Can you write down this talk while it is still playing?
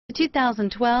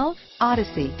2012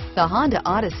 Odyssey. The Honda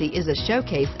Odyssey is a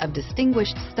showcase of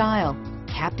distinguished style,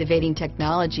 captivating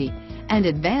technology, and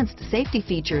advanced safety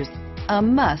features. A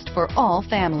must for all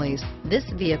families. This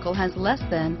vehicle has less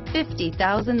than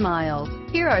 50,000 miles.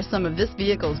 Here are some of this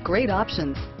vehicle's great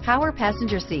options: power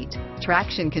passenger seat,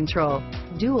 traction control,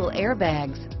 dual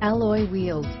airbags, alloy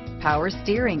wheels, power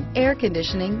steering, air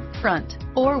conditioning, front,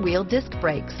 four-wheel disc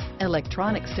brakes,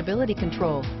 electronic stability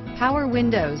control, power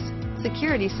windows,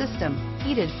 security system,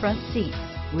 heated front seats,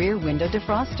 rear window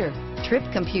defroster, trip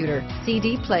computer,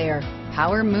 CD player,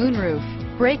 power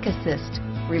moonroof, brake assist,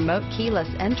 remote keyless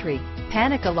entry,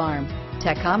 panic alarm,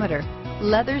 tachometer,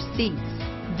 leather seats.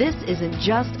 This isn't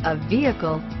just a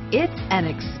vehicle, it's an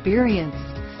experience.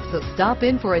 So stop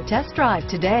in for a test drive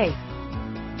today.